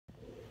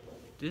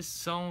This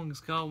song is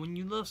called When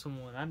You Love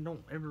Someone. I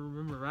don't ever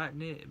remember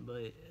writing it,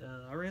 but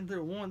I ran through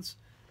it once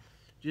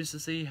just to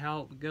see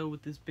how it would go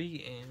with this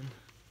beat, and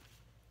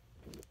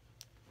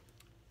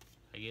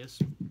I guess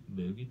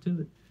boogie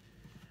to it.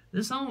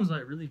 This song was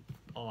like really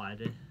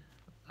odd.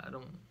 I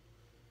don't.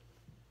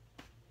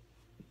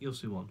 You'll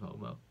see what I'm talking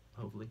about,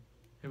 hopefully.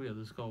 Here we go.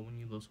 This is called When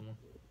You Love Someone.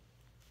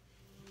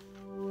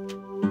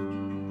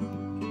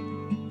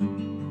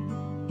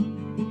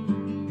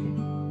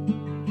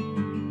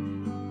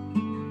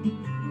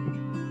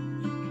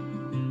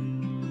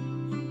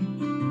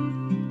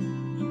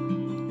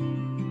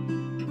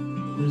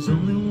 There's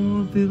only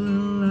one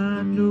feeling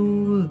like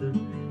no other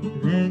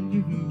that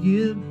you can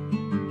give.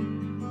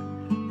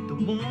 The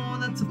one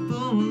that's a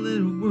full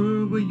little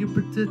world where you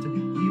protect it,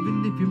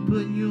 even if you're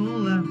putting your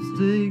own life at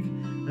stake.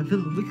 I feel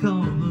like we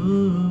call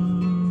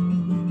love.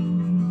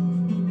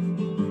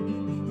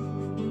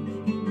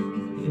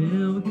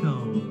 Yeah, we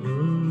call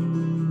love.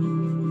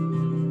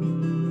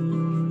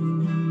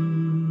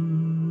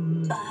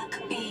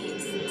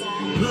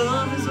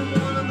 Love is a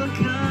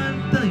one-of-a-kind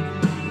thing.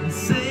 They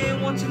say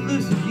once you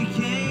lose it, you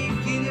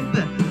can't get it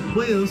back.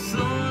 Well,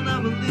 son,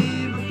 I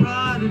believe a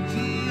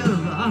prodigy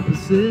of the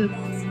opposite.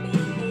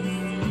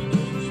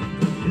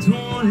 It's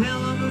one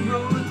hell of a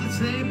road to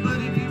take, but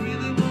if you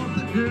really want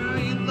the girl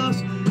you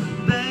lost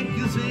back,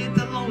 you'll take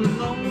that long and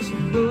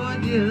lonesome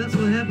road. Yeah, that's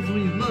what happens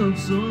when you love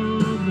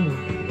someone.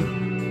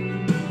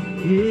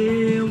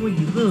 Yeah, when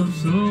you love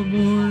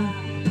someone.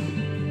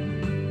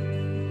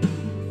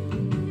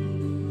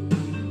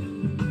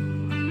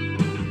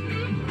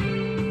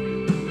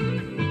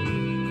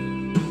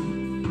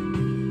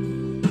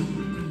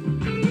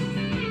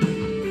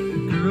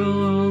 Girl,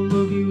 I'll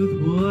love you with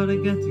what I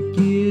got to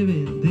give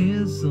and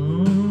then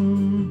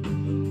some.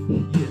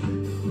 Yeah,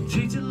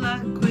 treat you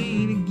like a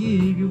queen and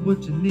give you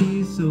what you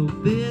need. So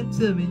baby,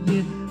 tell me,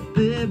 yeah,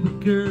 baby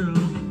girl,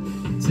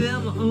 tell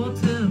me, oh,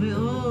 tell me,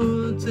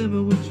 oh, tell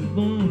me what you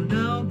want.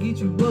 I'll get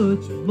you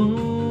what you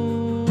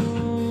want.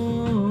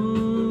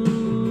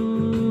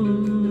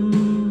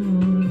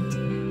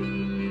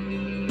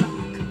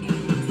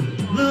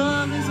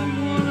 Love is a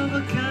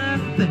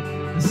one-of-a-kind thing.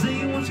 They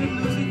say once you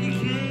lose it, you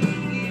can't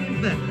get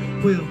it back.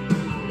 Well,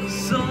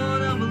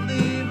 son, I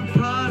believe a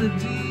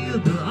prodigy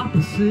of the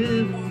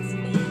opposite.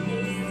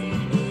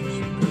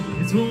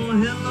 It's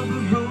one hell of a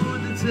road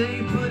to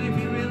take, but if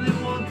you really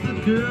want the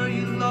girl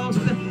you lost,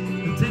 then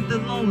take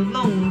that long and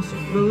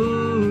lonesome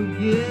road.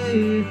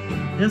 Yeah,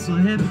 that's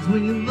what happens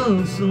when you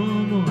love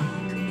someone.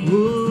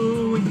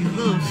 Whoa, when you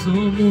love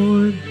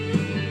someone.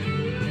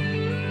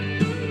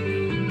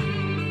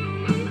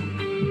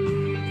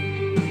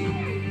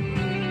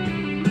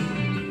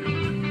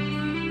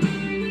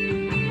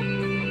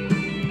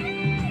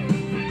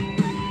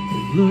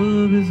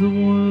 Love is a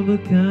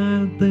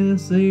one-of-a-kind thing. I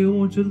say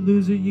once you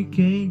lose it, you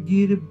can't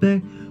get it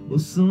back. Well,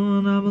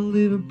 son, I'm a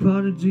living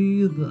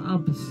prodigy of the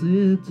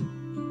opposite.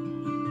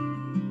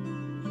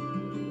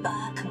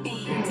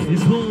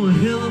 It's one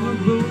hell of a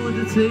road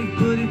to take,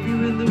 but if you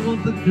really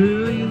want the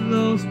girl you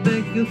lost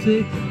back, you'll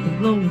take the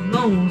long and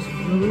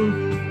lonesome road.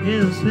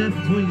 Yeah, this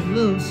happens when you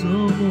love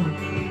someone.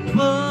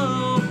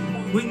 Whoa,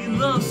 when you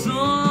love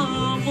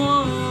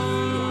someone.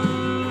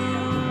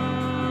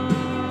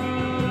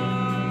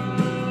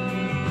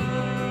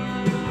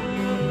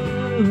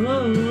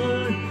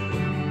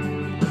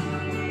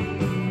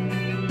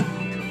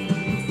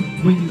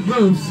 When you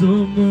love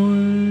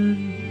someone.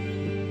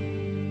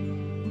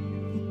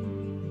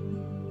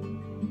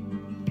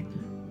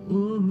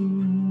 Oh,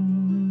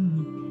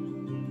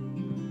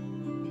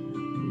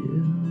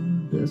 yeah,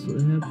 that's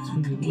what happens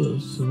when you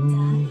love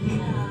someone.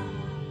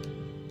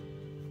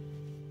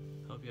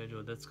 Hope you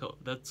enjoyed. That's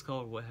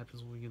called What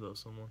Happens When You Love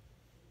Someone.